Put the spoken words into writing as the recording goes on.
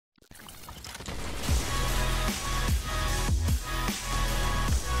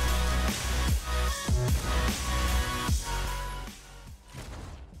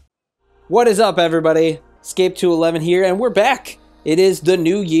What is up, everybody? Escape211 here, and we're back. It is the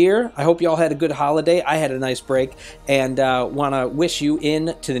new year. I hope you all had a good holiday. I had a nice break, and want to wish you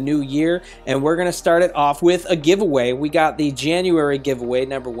into the new year. And we're going to start it off with a giveaway. We got the January giveaway,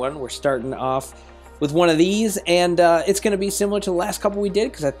 #1. We're starting off with one of these, and it's going to be similar to the last couple we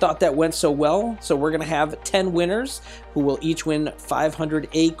did because I thought that went so well. So we're going to have 10 winners who will each win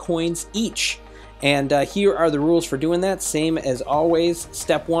 500 acoins each. And here are the rules for doing that. Same as always.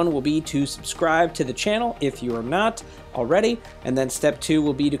 Step 1 will be to subscribe to the channel if you are not already. And then step 2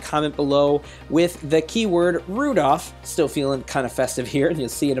 will be to comment below with the keyword Rudolph. Still feeling kind of festive here, and you'll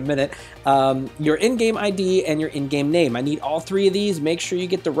see in a minute. Your in-game ID and your in-game name. I need all 3 of these. Make sure you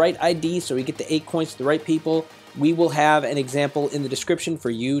get the right ID so we get the 8 coins to the right people. We will have an example in the description for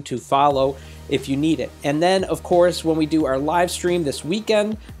you to follow if you need it. And then, of course, when we do our live stream this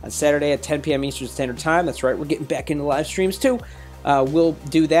weekend on Saturday at 10 p.m. Eastern Standard Time, that's right, we're getting back into live streams too. We'll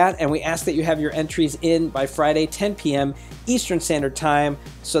do that, and we ask that you have your entries in by Friday, 10 p.m. Eastern Standard Time,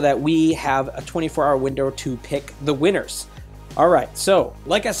 so that we have a 24-hour window to pick the winners. All right, so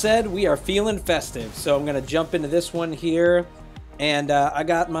like I said, we are feeling festive. So I'm going to jump into this one here. And I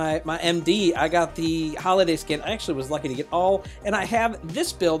got my MD. I got the holiday skin. I actually was lucky to get all. And I have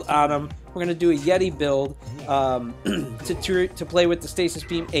this build on them. We're going to do a Yeti build to play with the Stasis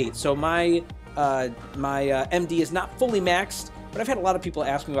Beam 8. So my MD is not fully maxed, but I've had a lot of people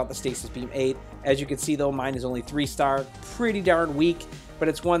ask me about the Stasis Beam 8. As you can see, though, mine is only 3-star. Pretty darn weak, but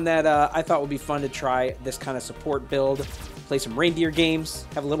it's one that I thought would be fun to try this kind of support build. Play some reindeer games,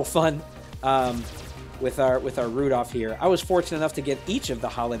 have a little fun. With our Rudolph here. I was fortunate enough to get each of the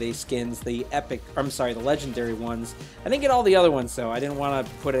holiday skins, the legendary ones. I didn't get all the other ones, though. I didn't want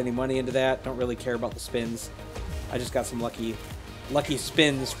to put any money into that. Don't really care about the spins. I just got some lucky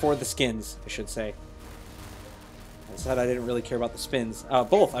spins for the skins, I should say. I said I didn't really care about the spins.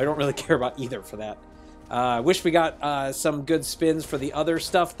 Both. I don't really care about either for that. I wish we got some good spins for the other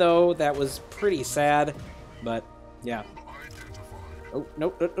stuff, though. That was pretty sad, but yeah. Oh,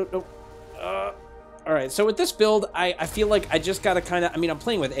 nope. Alright, so with this build, I feel like I just gotta kind of... I mean, I'm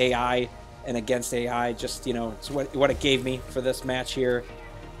playing with AI and against AI. Just, you know, it's what it gave me for this match here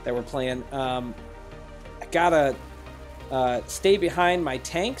that we're playing. I gotta stay behind my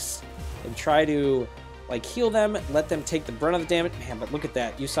tanks and try to, like, heal them, let them take the brunt of the damage. Man, but look at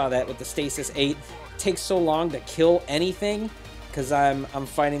that. You saw that with the Stasis 8. It takes so long to kill anything because I'm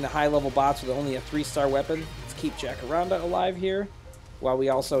fighting the high-level bots with only a 3-star weapon. Let's keep Jacaranda alive here while we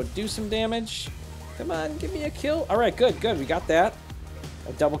also do some damage. Come on, give me a kill. All right, good. We got that.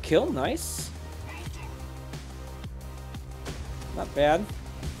 A double kill, nice. Not bad.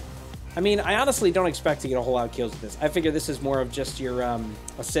 I mean, I honestly don't expect to get a whole lot of kills with this. I figure this is more of just your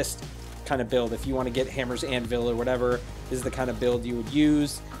assist kind of build. If you want to get Hammer's Anvil or whatever, this is the kind of build you would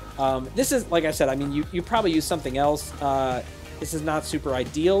use. This is, like I said, I mean, you probably use something else. This is not super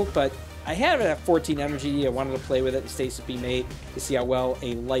ideal, but I have it at 14 energy. I wanted to play with it in Stasis Beam 8 to see how well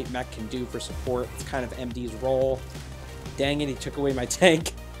a light mech can do for support. It's kind of MD's role. Dang it, he took away my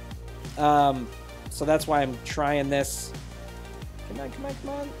tank. So that's why I'm trying this. Come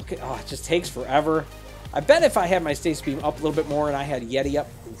on. Okay, oh, it just takes forever. I bet if I had my Stasis Beam up a little bit more and I had Yeti up,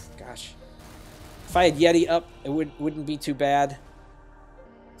 oof, gosh. If I had Yeti up, it wouldn't be too bad.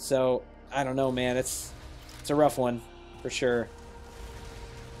 So, I don't know, man. It's a rough one, for sure.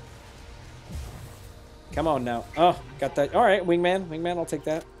 Come on now. Oh, got that. All right, wingman, I'll take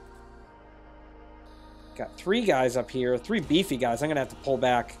that. Got 3 guys up here, 3 beefy guys. I'm gonna have to pull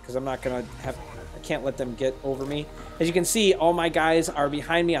back because I'm not gonna have. I can't let them get over me. As you can see, all my guys are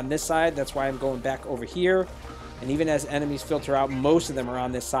behind me on this side. That's why I'm going back over here. And even as enemies filter out, most of them are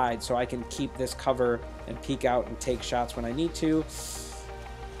on this side, so I can keep this cover and peek out and take shots when I need to.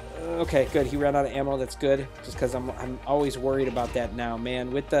 Okay, good. He ran out of ammo. That's good. Just because I'm always worried about that now, man.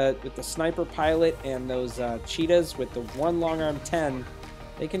 With the sniper pilot and those cheetahs with the 1 long arm 10,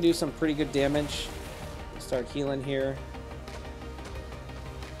 they can do some pretty good damage. Start healing here.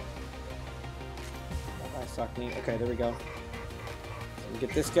 That sucked me. Okay, there we go. So we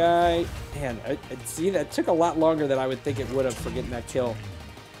get this guy. Man, I see that took a lot longer than I would think it would have for getting that kill.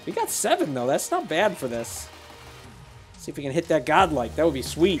 We got 7 though. That's not bad for this. See if we can hit that godlike. That would be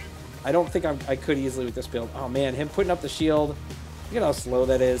sweet. I don't think I could easily with this build. Oh, man. Him putting up the shield. Look at how slow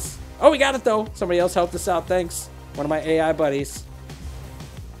that is. Oh, we got it, though. Somebody else helped us out. Thanks. One of my AI buddies.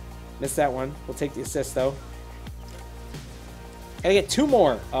 Missed that one. We'll take the assist, though. Gotta get 2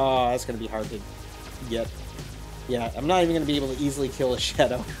 more. Oh, that's going to be hard to get. Yeah, I'm not even going to be able to easily kill a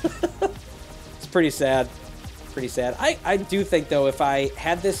shadow. It's pretty sad. Pretty sad. I do think, though, if I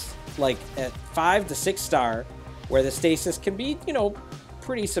had this, like, at 5 to 6 star, where the stasis can be, you know,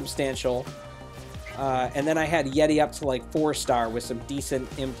 pretty substantial. And then I had Yeti up to like 4-star with some decent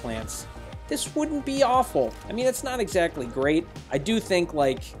implants. This wouldn't be awful. I mean, it's not exactly great. I do think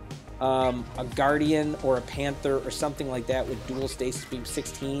like a Guardian or a Panther or something like that with dual Stasis Beam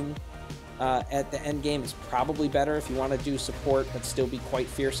 16 at the end game is probably better if you want to do support but still be quite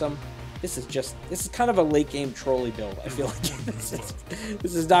fearsome. This is kind of a late game trolley build. I feel like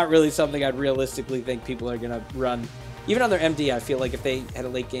this is not really something I'd realistically think people are gonna run. Even on their MD, I feel like if they had a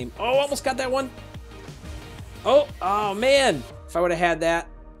late game. Oh, almost got that one. Oh man! If I would have had that.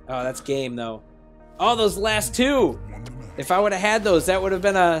 Oh, that's game though. Oh, those last two. If I would have had those, that would have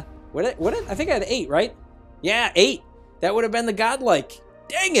been a. What it? I think I had 8, right? Yeah, 8. That would have been the godlike.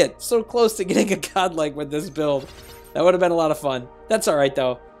 Dang it! So close to getting a godlike with this build. That would have been a lot of fun. That's all right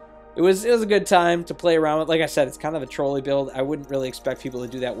though. It was a good time to play around with. Like I said, it's kind of a trolley build. I wouldn't really expect people to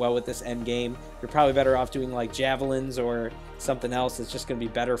do that well with this end game. You're probably better off doing like javelins or something else that's just going to be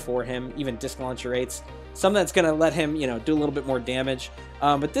better for him. Even disc launcher rates. Something that's going to let him, you know, do a little bit more damage.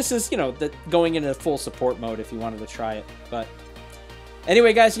 But this is, you know, going into full support mode if you wanted to try it. But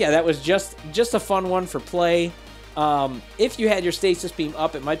anyway, guys, yeah, that was just a fun one for play. If you had your Stasis Beam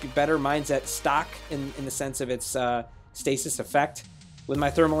up, it might be better. Mine's at stock in the sense of its stasis effect. With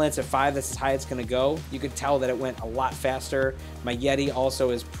my Thermal Lance at 5, that's as high as it's going to go. You could tell that it went a lot faster. My Yeti also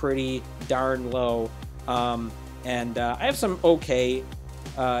is pretty darn low. And I have some okay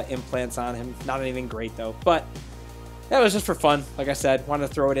implants on him. Not anything great, though. But that was just for fun. Like I said, wanted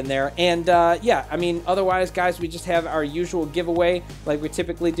to throw it in there. And, yeah, I mean, otherwise, guys, we just have our usual giveaway like we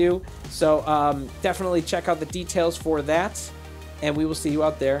typically do. So definitely check out the details for that. And we will see you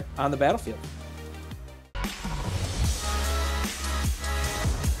out there on the battlefield.